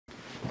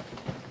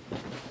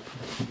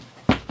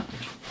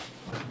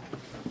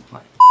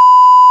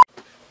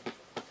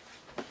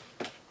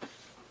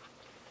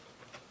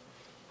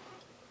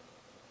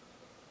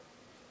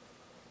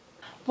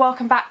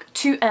welcome back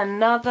to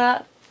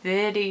another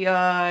video.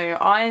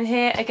 I am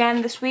here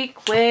again this week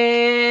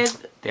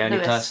with the only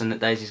Lewis. person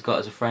that Daisy's got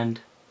as a friend.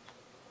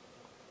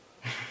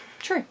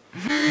 True.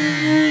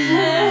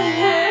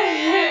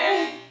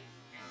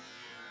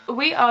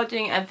 We are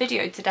doing a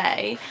video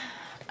today,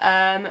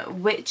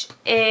 which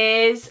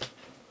is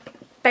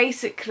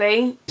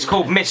basically... It's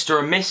called Mr.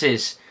 and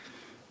Mrs.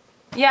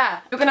 Yeah,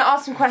 we're going to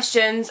ask some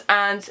questions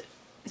and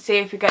see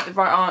if we get the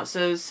right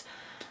answers.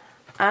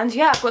 And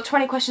yeah, I've got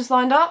 20 questions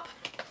lined up.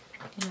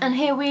 And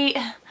here we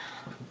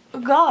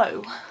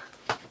go.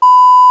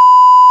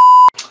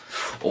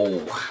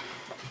 Oh.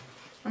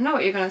 I know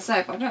what you're going to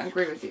say, but I don't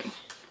agree with you.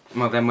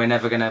 Well, then we're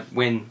never going to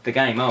win the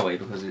game, are we?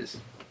 Because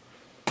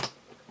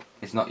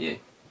it's not you.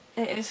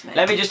 It is me.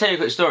 Let me just tell you a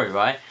quick story,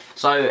 right?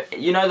 So,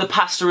 you know the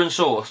pasta and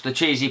sauce, the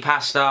cheesy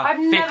pasta, I've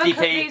 50p, never cooked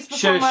these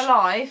before in my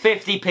life.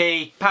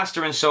 50p,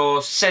 pasta and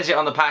sauce, says it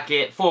on the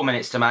packet, 4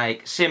 minutes to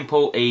make,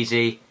 simple,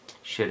 easy,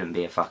 shouldn't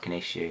be a fucking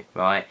issue,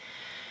 right?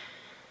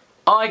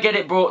 I get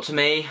it brought to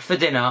me for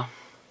dinner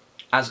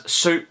as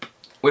soup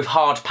with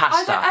hard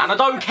pasta, and I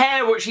don't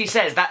care what she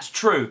says, that's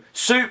true.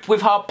 Soup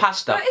with hard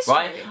pasta,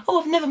 right? True. Oh,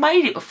 I've never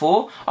made it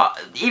before.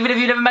 Even if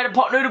you've never made a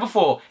pot noodle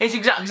before, it's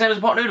exactly the same as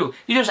a pot noodle.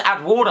 You just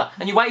add water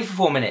and you wait for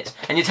 4 minutes,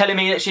 and you're telling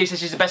me that she says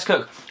she's the best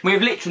cook. We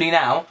have literally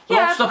now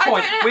lost the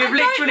point. We have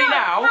literally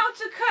now how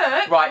to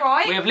cook,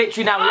 right? We have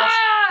literally now lost.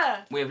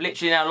 We have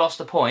literally now lost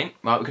the point,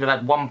 right? We could have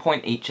had 1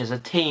 point each as a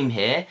team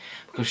here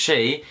because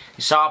she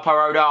is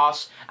Sarpa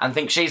ass and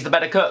thinks she's the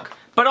better cook,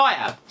 but I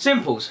am.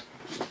 Simples.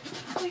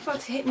 Oh, you got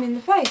to hit me in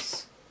the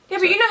face. Yeah,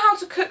 but you know how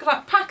to cook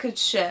like packaged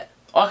shit.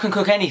 I can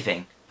cook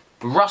anything.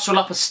 Rustle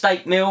up a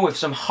steak meal with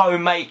some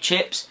homemade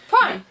chips.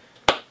 Fine.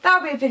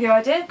 That'll be a video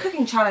idea.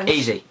 Cooking challenge.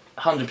 Easy.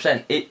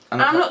 100%.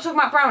 And I'm not talking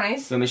about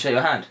brownies. You want me to shake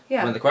your hand?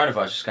 Yeah. When the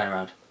coronavirus is going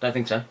around? Don't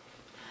think so.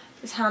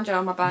 There's hand gel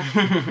on my bag.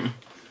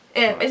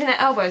 Yeah, isn't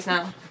it elbows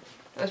now?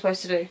 That we're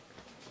supposed to do.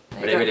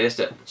 Ready, let's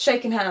do it.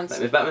 Shaking hands.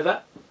 Move back, move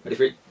back. Ready,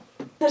 3.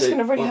 That's going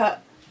to really hurt.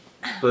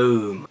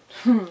 Boom.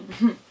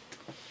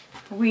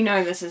 We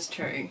know this is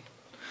true.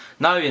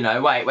 No, you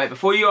know, wait,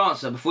 before you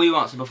answer, right,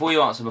 before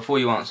you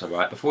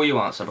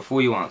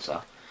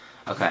answer,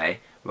 okay,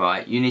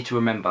 right, you need to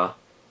remember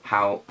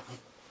how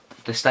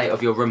the state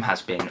of your room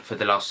has been for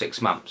the last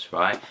 6 months,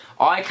 right?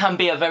 I can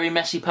be a very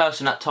messy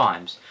person at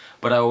times,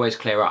 but I always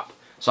clear up.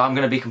 So I'm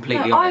going to be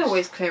completely honest. I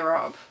always clear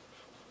up.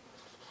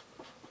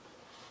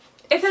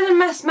 If there's a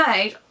mess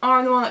made,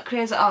 I'm the one that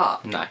clears it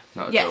up. No, not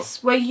at all.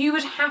 Yes, where you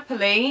would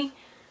happily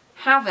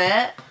have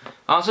it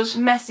Answers?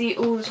 messy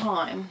all the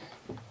time.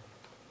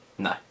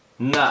 No.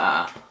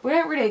 Nah. We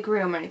don't really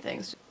agree on many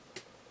things.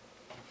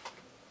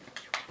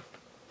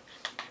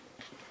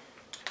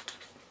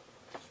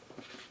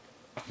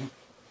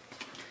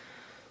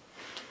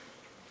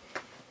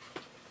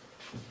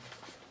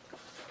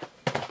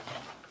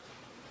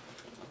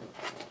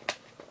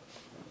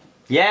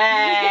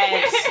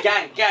 Yes!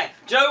 Gang.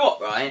 Do you know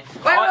what, right?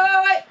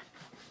 Wait.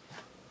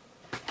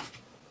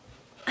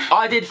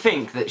 I did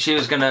think that she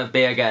was going to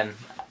be, again,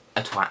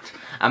 a twat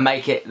and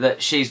make it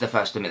that she's the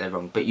first to admit they're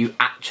wrong, but you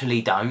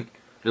actually don't.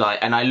 Like,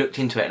 and I looked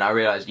into it and I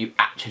realised you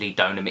actually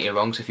don't admit you're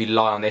wrong, so if you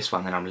lie on this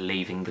one, then I'm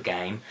leaving the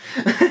game.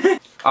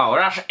 Oh,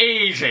 that's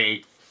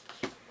easy.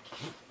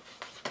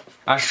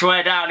 I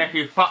swear down if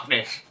you fuck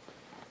this.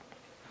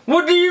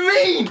 What do you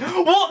mean?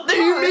 What do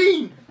you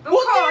mean?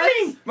 What do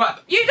you mean? Right,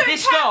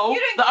 this girl,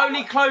 the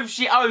only clothes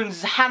she owns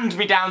is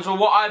hand-me-downs or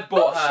what I've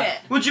bought her.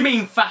 What do you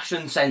mean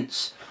fashion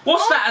sense?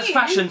 What's that as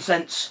fashion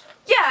sense?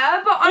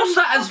 Yeah, but what's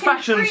that as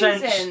fashion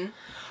sense?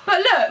 But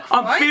look,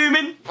 I'm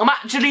fuming. I'm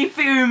actually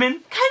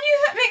fuming. Can you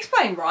let me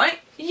explain, right?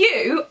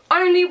 You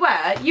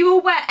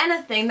will wear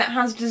anything that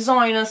has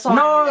designer sign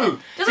on it. No!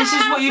 This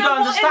is what you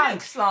don't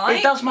understand.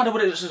 It does matter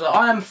what it looks like.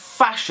 I am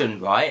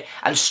fashion, right?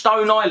 And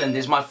Stone Island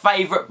is my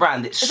favourite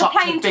brand. It's such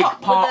a big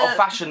part of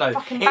fashion,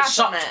 though. It's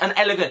such an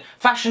elegant...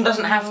 Fashion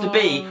doesn't have to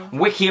be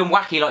wicky and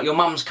wacky like your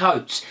mum's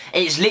coats.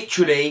 It's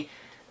literally...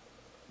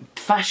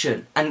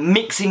 fashion and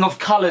mixing of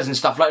colours and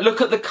stuff. Like,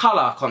 look at the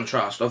colour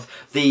contrast of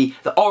the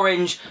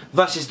orange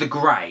versus the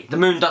grey, the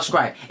moon dust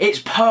grey. It's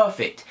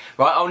perfect,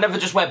 right? I'll never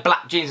just wear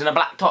black jeans and a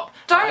black top.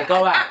 Don't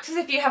go out. Act as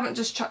if you haven't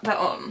just chucked that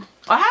on.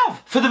 I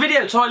have, for the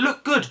video, so I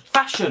look good.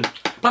 Fashion.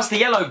 Plus the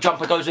yellow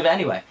jumper goes with it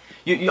anyway.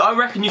 I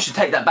reckon you should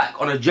take that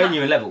back on a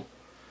genuine level.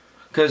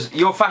 Because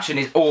your fashion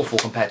is awful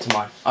compared to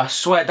mine. I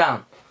swear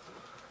down.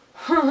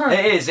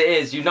 It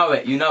is. You know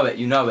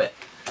it.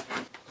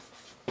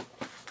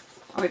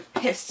 I'll be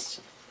pissed.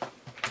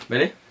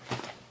 Really?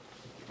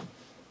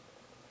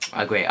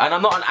 I agree. And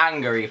I'm not an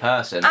angry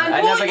person. And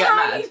I never get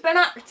mad. You've been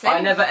acting.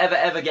 I never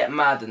ever get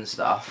mad and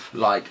stuff,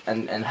 like,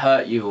 and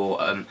hurt you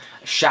or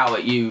shout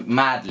at you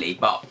madly,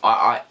 but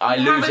I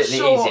lose it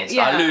the easiest.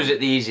 Yeah. I lose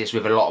it the easiest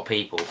with a lot of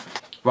people.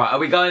 Right, are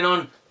we going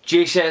on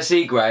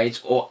GCSE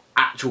grades or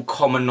actual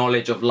common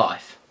knowledge of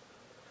life?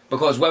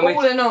 Because when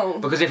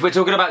because if we're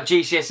talking about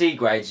GCSE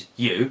grades,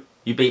 you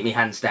beat me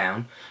hands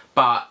down.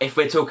 But if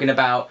we're talking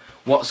about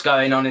what's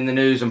going on in the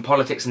news and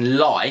politics and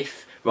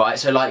life, right,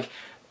 so like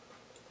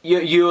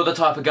you're the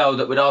type of girl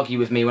that would argue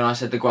with me when I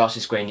said the grass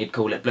is green, you'd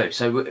call it blue.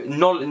 So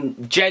not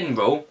in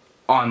general,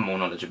 I'm more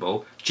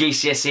knowledgeable.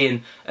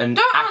 GCSE and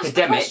don't academic. Answer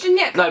the question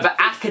yet, no, but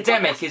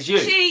academic is you.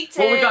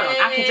 Cheating. What are we going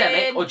on?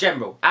 Academic or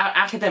general?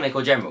 Academic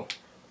or general?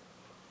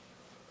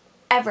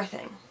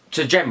 Everything.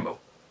 So general.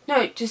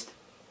 No, just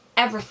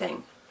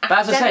everything. But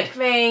as I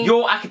said,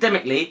 you're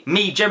academically,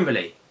 me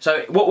generally.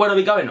 So what are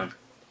we going on?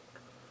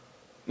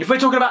 If we're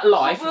talking about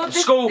life,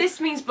 school... This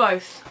means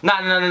both.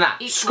 No.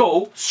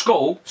 School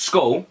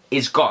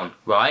is gone,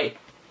 right?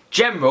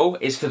 General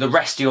is for the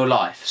rest of your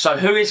life. So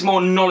who is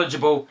more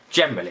knowledgeable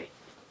generally?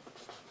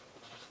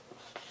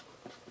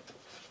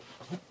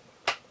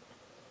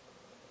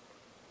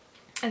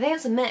 I think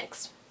it's a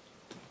mix.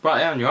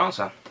 Right, yeah, on your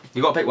answer.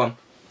 You got to pick one.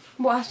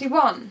 What has to be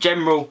one?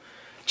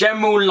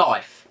 General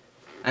life.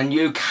 And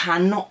you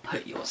cannot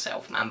put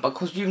yourself, man,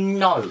 because you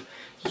know.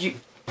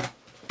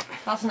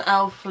 That's an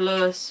L for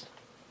Lewis.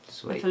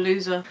 Sweet. For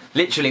loser.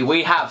 Literally,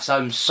 we have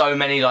so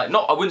many, like,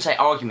 I wouldn't say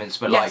arguments,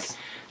 but yes.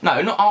 like,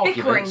 no, not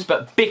arguments,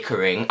 but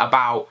bickering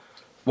about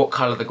what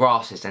colour the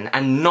grass is, and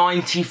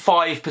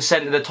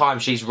 95% of the time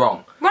she's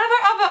wrong. When have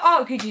I ever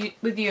argued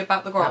with you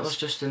about the grass? That was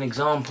just an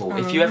example.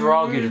 If you ever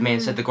argued with me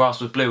and said the grass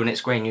was blue and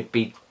it's green, you'd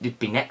be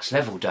next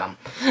level dumb.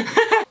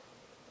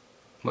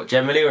 What,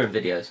 generally or in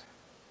videos?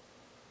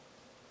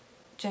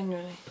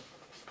 Generally.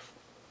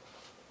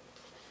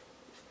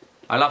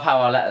 I love how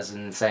our letters are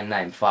in the same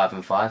name, 5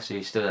 and 5, so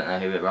you still don't know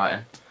who we're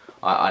writing.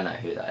 I know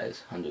who that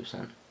is,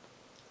 100%.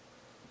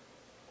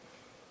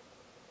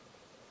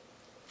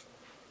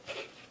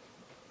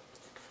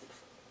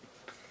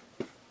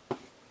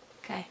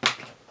 Okay.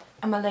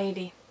 I'm a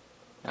lady.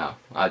 Oh,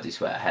 I do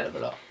swear a hell of a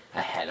lot.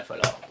 A hell of a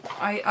lot.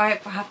 I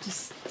have to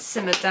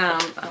simmer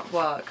down at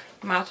work.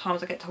 The amount of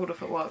times I get told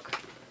off at work.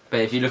 But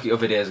if you look at your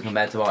videos and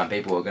compared to mine,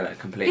 people are going to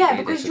completely disagree.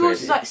 Yeah, because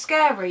yours is like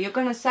scary. You're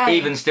going to say...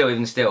 Even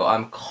still,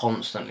 I'm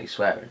constantly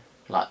swearing.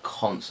 Like,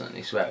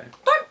 constantly swearing.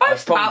 Don't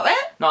boast about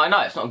it! No, I know,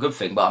 it's not a good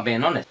thing, but I'm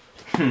being honest.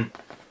 I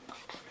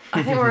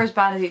think we're as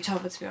bad as each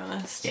other, to be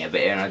honest. Yeah,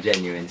 but on a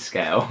genuine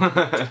scale.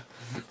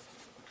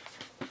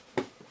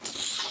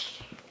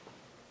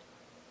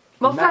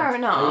 Well, fair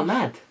enough. Are you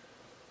mad?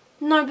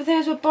 No, but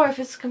things we're both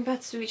as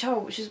competitive to each other,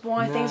 which is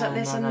why things like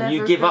this are never...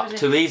 You give up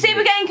too easily. See,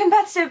 we're getting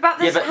competitive about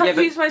this.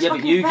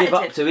 But you give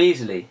up too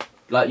easily.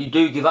 Like, you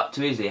do give up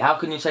too easily. How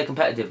can you say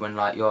competitive when,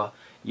 like, you're...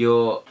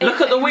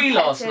 Look at the Wii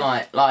last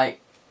night,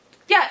 like...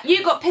 Yeah,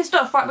 you got pissed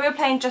off, right? We were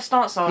playing Just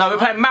Dance last night. No, we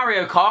were playing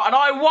Mario Kart and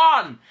I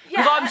won!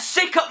 Because Yeah. I'm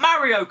sick at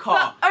Mario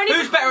Kart!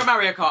 Who's better at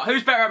Mario Kart?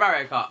 Who's better at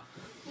Mario Kart?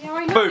 Yeah,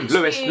 I know. Boom,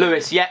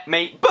 Lewis, yeah,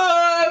 me.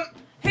 Boom!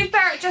 Who's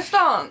better at Just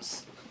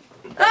Dance?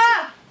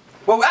 Ah!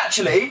 Well,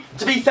 actually,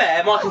 to be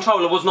fair, my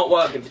controller was not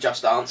working for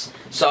Just Dance.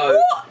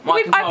 So,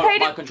 what?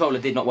 my controller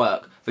did not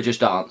work for Just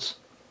Dance.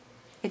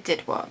 It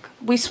did work.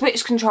 We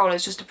switched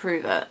controllers just to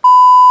prove it.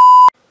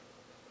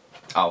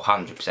 Oh,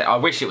 100%. I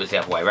wish it was the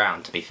other way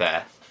round, to be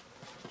fair.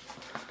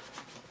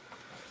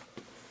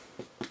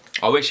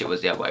 I wish it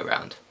was the other way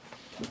round.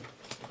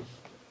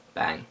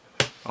 Bang.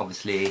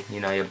 Obviously, you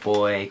know, your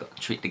boy, got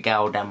to treat the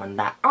girl down and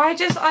that. I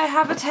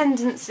have a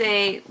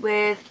tendency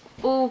with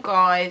all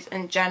guys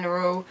in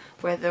general,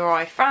 whether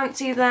I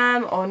fancy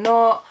them or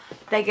not,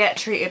 they get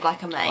treated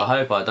like a mate. I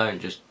hope I don't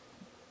just...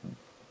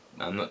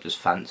 I'm not just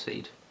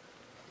fancied.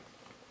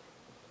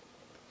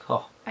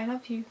 Oh. I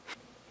love you.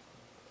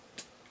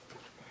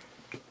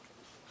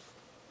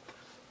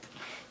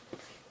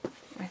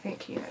 I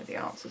think you know the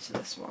answer to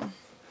this one.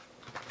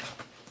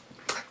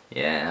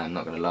 Yeah, I'm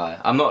not gonna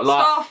lie. I'm not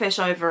lying. Starfish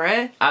over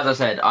it. As I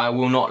said, I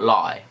will not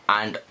lie,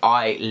 and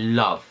I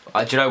love.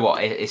 Do you know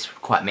what? It's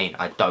quite mean.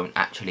 I don't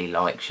actually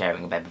like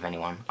sharing a bed with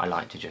anyone. I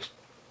like to just.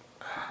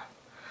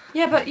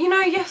 Yeah, but you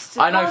know,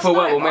 yesterday. I know full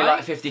well when we're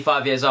like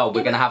 55 years old,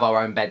 we're gonna have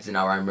our own beds in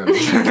our own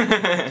rooms.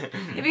 Yeah,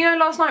 but you know,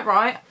 last night,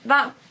 right?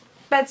 That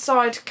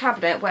bedside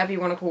cabinet, whatever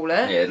you want to call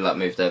it. Yeah, it like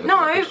moved over. No,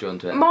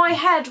 my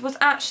head was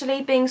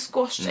actually being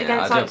squashed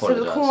against like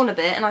the corner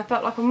bit, and I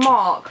felt like a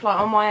mark like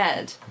on my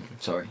head.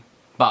 Sorry.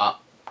 But,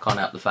 can't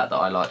help the fact that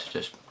I like to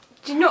just...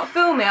 Did you not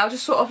feel me? I was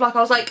just sort of like,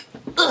 I was like,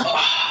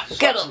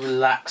 get up.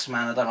 Relax,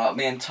 man. I don't like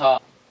being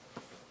tough.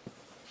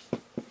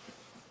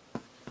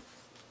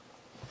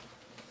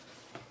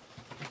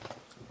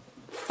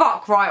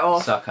 Fuck right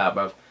off. Suck out,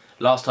 bro.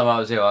 Last time I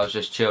was ill, I was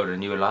just chilled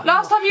and you were like...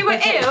 Last time you were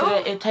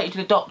ill? It'll take you to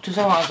the doctor's.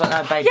 I was like,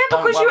 no, babe, yeah,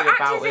 don't because you worry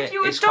acted about as if it.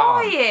 you were It's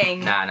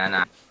dying. Calm.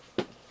 Nah.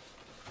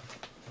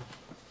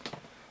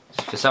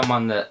 For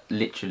someone that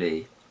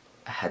literally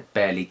had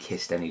barely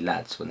kissed any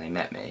lads when they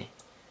met me,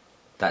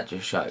 that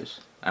just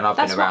shows. And I've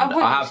been around.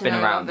 I have been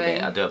around a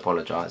bit. I do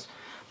apologise,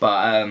 but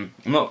I'm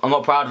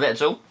not proud of it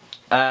at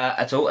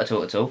all,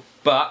 at all.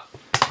 But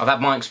I've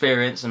had my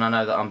experience, and I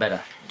know that I'm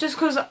better. Just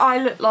because I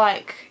look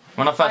like.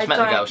 When I first met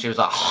the girl, she was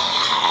like.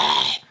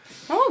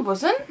 No, I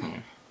wasn't.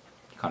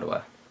 Kind of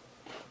were.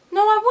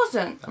 No, I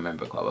wasn't. I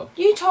remember it quite well.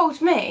 You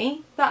told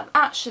me that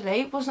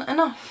actually wasn't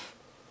enough.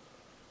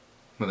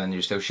 Well, then you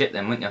were still shit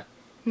then, weren't you?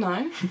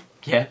 No.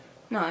 Yeah.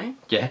 No.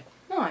 Yeah.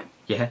 No.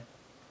 Yeah.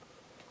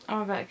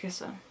 I'm a better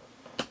kisser.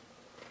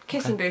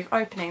 Kissing booth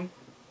opening.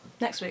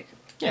 Next week.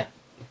 Yeah.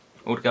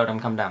 All the girl them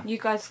come down. You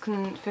guys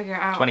can figure it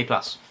out. 20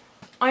 plus.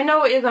 I know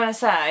what you're going to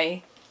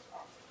say.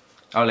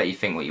 I'll let you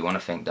think what you want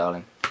to think,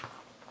 darling.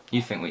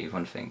 You think what you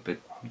want to think, but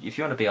if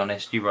you want to be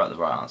honest, you write the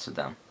right answer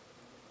down.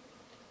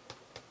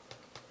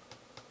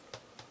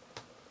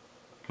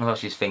 Not like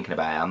she's thinking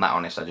about it. I'm that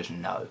honest, I just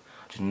know.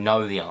 I just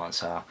know the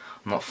answer.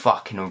 I'm not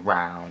fucking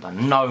around. I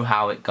know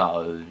how it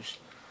goes.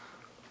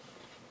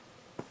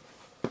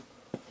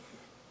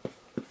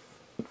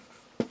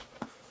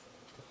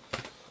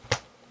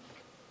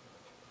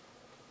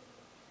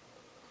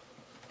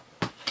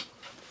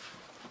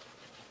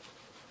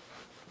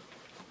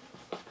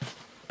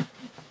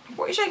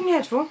 What are you shaking your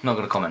head for? Not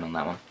going to comment on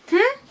that one.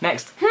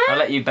 Next, I'll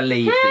let you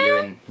believe that you're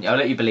in. I'll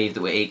let you believe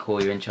that we're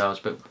equal. You're in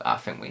charge, but I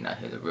think we know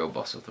who the real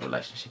boss of the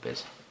relationship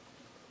is.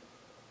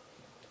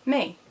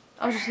 Me.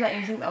 I was just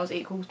letting you think that I was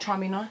equal. Try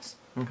and be nice.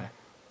 Okay.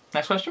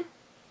 Next question.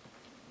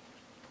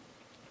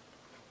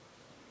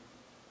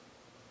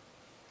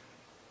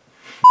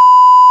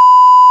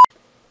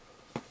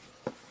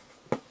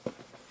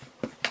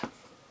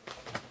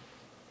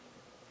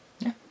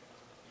 Yeah.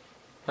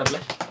 Lovely.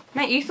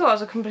 Mate, you thought I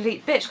was a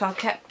complete bitch because I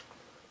kept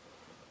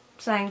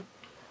saying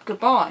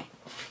goodbye.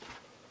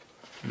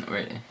 Not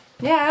really.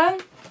 Yeah.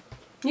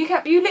 You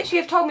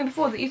literally have told me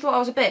before that you thought I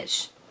was a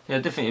bitch. Yeah,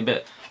 definitely a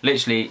bit.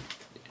 Literally,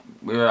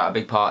 we were at a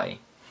big party.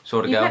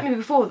 Saw the girl. You met me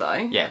before though.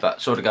 Yeah,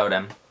 but saw the girl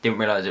then. Didn't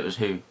realise it was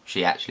who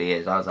she actually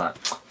is. I was like,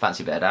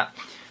 fancy a bit of that.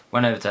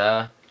 Went over to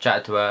her,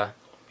 chatted to her.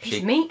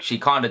 She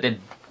kind of did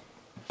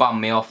bum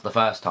me off the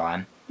first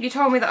time. You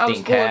told me that I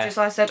was gorgeous.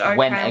 I said okay.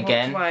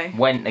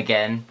 Went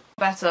again.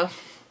 Better.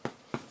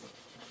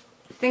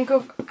 Think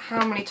of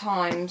how many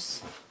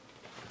times.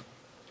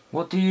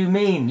 What do you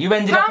mean? You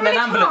ended up in an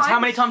ambulance. How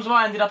many times have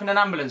I ended up in an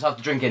ambulance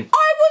after drinking?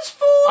 I was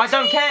 14! I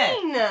don't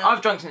care.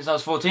 I've drunk since I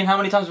was 14. How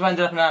many times have I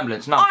ended up in an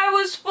ambulance? No. I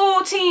was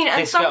 14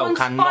 and someone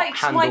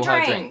spiked my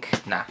drink.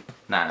 Nah.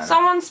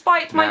 Someone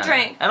spiked my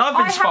drink. And I've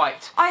been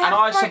spiked. And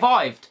I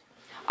survived.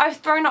 I've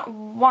thrown up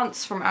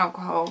once from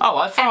alcohol. Oh,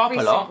 I throw up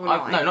a lot.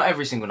 No, not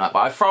every single night,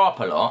 but I throw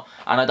up a lot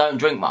and I don't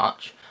drink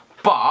much.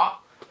 But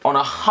on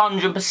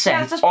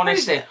 100%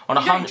 honesty, on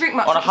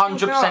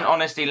 100%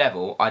 honesty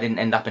level, I didn't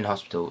end up in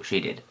hospital. She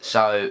did.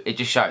 So it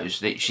just shows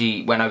that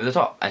she went over the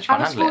top and she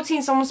can't handle it. I was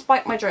 14. Someone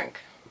spiked my drink.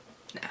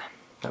 Nah,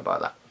 don't buy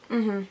that.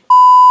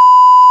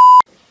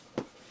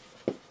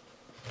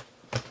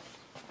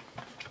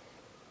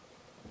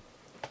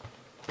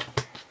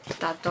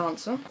 Dad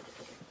dancer.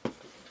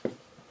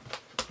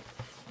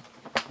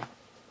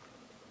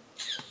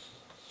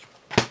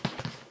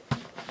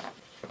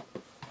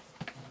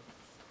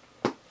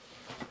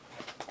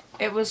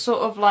 It was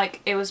sort of like,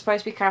 it was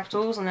supposed to be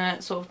capitals and then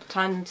it sort of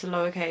turned into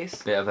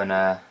lowercase. Bit of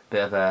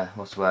a,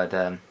 what's the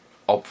word,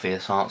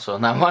 obvious answer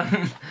on that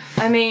one.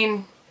 I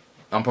mean...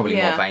 I'm probably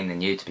more vain than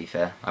you, to be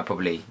fair. I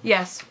probably...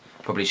 Yes.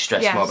 Probably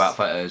stress more about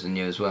photos than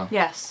you as well.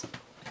 Yes.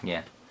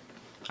 Yeah.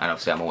 And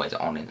obviously I'm always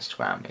on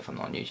Instagram if I'm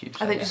not on YouTube.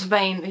 So I think just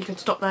vain, you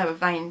could stop there with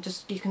vain.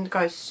 Just, you can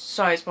go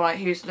so by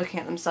who's looking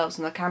at themselves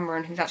in the camera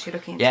and who's actually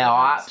looking into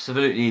I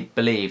absolutely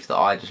believe that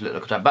I just look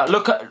like a tramp. But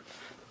look at...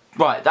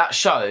 Right, that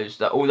shows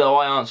that although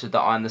I answered that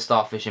I'm the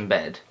starfish in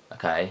bed,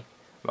 okay,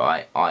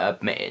 right, I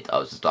admitted I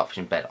was the starfish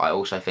in bed, I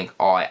also think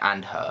I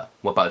and her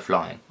were both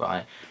lying,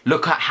 right?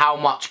 Look at how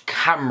much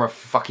camera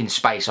fucking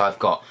space I've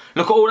got.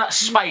 Look at all that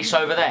space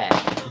over there.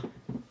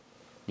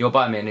 You'll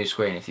buy me a new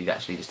screen if you've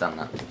actually just done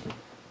that.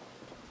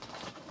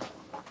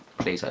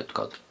 Please, hope to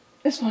God.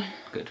 It's fine.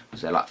 Good,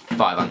 because they're like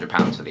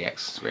 £500 for the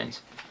X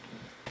screens.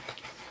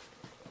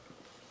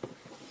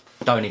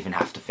 Don't even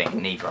have to think,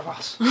 neither of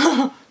us.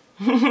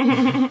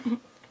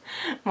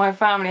 My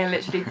family are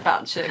literally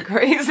batshit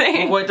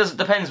crazy. Well, it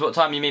depends what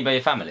time you mean by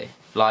your family.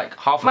 Like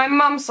half. My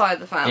mum's side of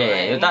the family.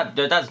 Yeah,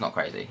 your dad's not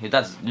crazy. Your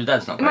dad's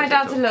not crazy. My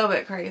dad's a little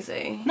bit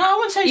crazy. No, I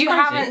wouldn't say he's crazy.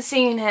 You haven't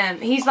seen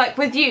him. He's like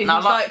with you. No,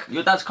 he's like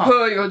your dad's calm.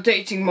 Oh, you're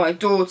dating my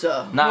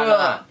daughter.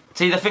 No.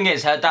 See, the thing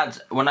is, her dad.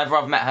 Whenever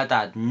I've met her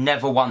dad,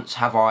 never once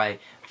have I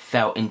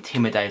felt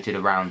intimidated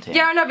around him.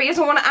 Yeah, I know, but he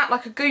doesn't want to act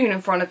like a goon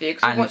in front of you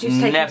because he wants you to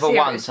take him seriously.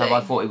 Never once have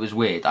I thought it was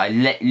weird. I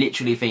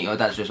literally think your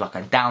dad's just like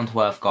a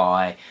down-to-earth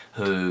guy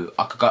who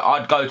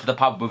I'd go to the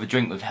pub with a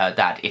drink with her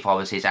dad if I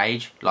was his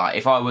age. Like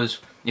if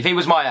he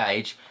was my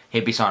age,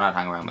 he'd be someone I'd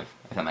hang around with.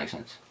 If that makes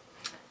sense.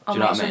 I'll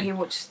make sure he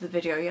watches the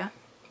video. Yeah,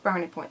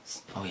 brownie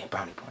points. Oh yeah,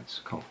 brownie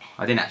points. Cool.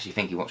 I didn't actually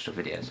think he watched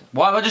the videos.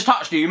 Why have I just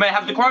touched you? You may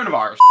have the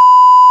coronavirus.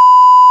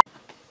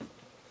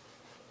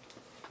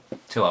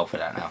 Too old for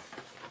that now.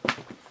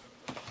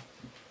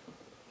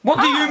 What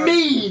do you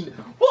mean?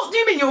 What do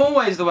you mean? You're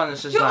always the one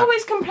that's just You're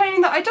always complaining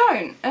that I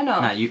don't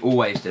enough. No, you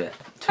always do it.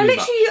 I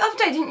literally, the other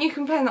day, didn't you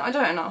complain that I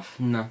don't enough?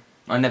 No.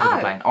 I never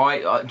complain.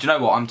 Do you know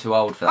what? I'm too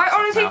old for that. I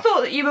honestly thought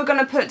that you were going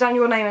to put down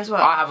your name as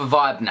well. I have a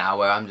vibe now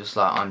where I'm just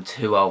like, I'm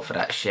too old for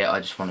that shit. I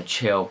just want to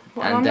chill.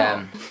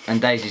 And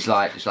Daisy's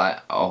like, just like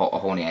a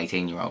horny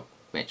 18-year-old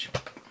bitch.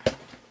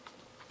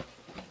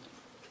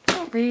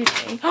 Not really.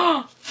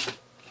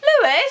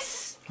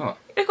 Lewis! What?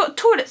 You've got a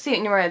toilet seat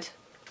in your head.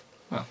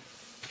 Well.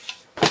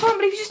 Toilet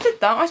can't believe you just did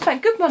that. I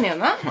spent good money on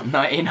that.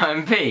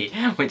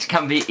 99p, which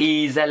can be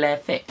easily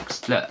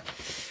fixed. Look,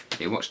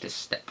 you watch this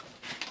step.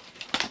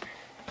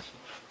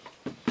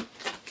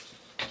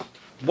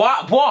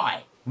 Why?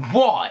 Why?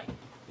 Why?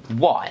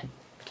 Why?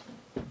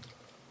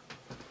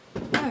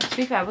 Oh, to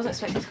be fair, I wasn't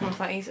expecting it to come off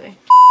that easy.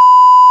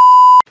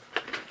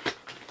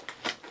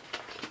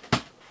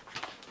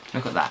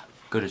 Look at that.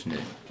 Good as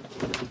new.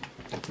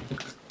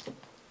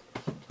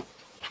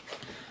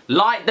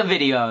 Like the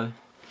video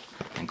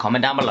and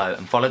comment down below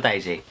and follow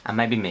Daisy and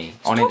maybe me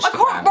on Instagram. I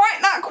can't write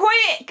that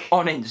quick!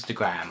 On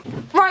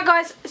Instagram. Right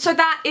guys, so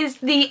that is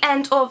the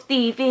end of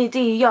the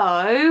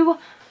video.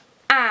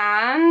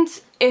 And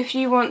if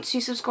you want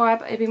to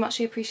subscribe, it'd be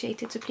muchly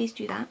appreciated, so please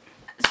do that.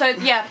 So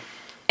yeah,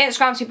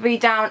 Instagram's will be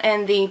down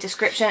in the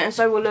description, and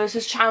so will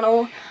Lewis's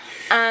channel.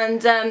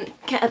 And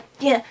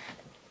yeah.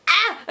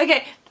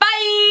 Okay,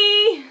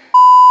 bye!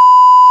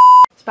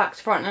 It's back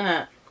to front, isn't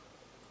it?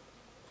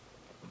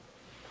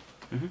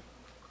 Mm-hmm.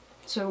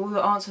 So all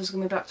the answers are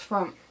going to be back to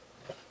front?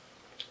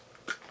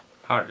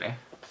 Hardly.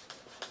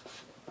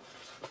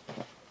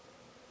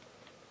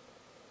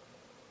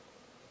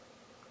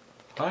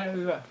 Why are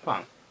we back to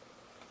front?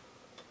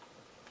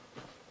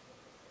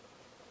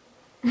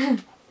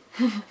 It's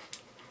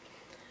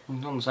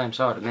on the same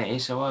side of me,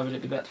 so why would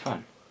it be back to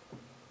front?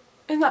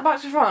 Isn't that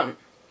back to front?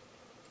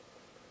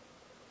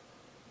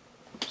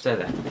 Stay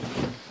there.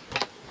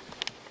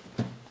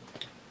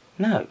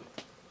 No.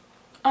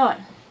 Oh.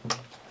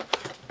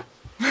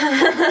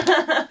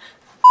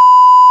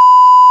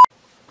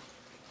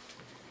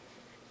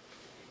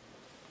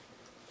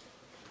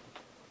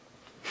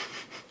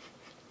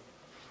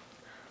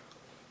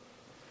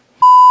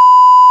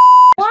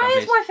 Why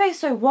is my face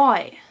so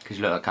white? Because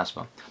you look like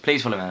Casper.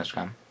 Please follow me on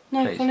Instagram.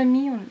 No, please. follow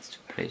me on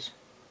Instagram. Please.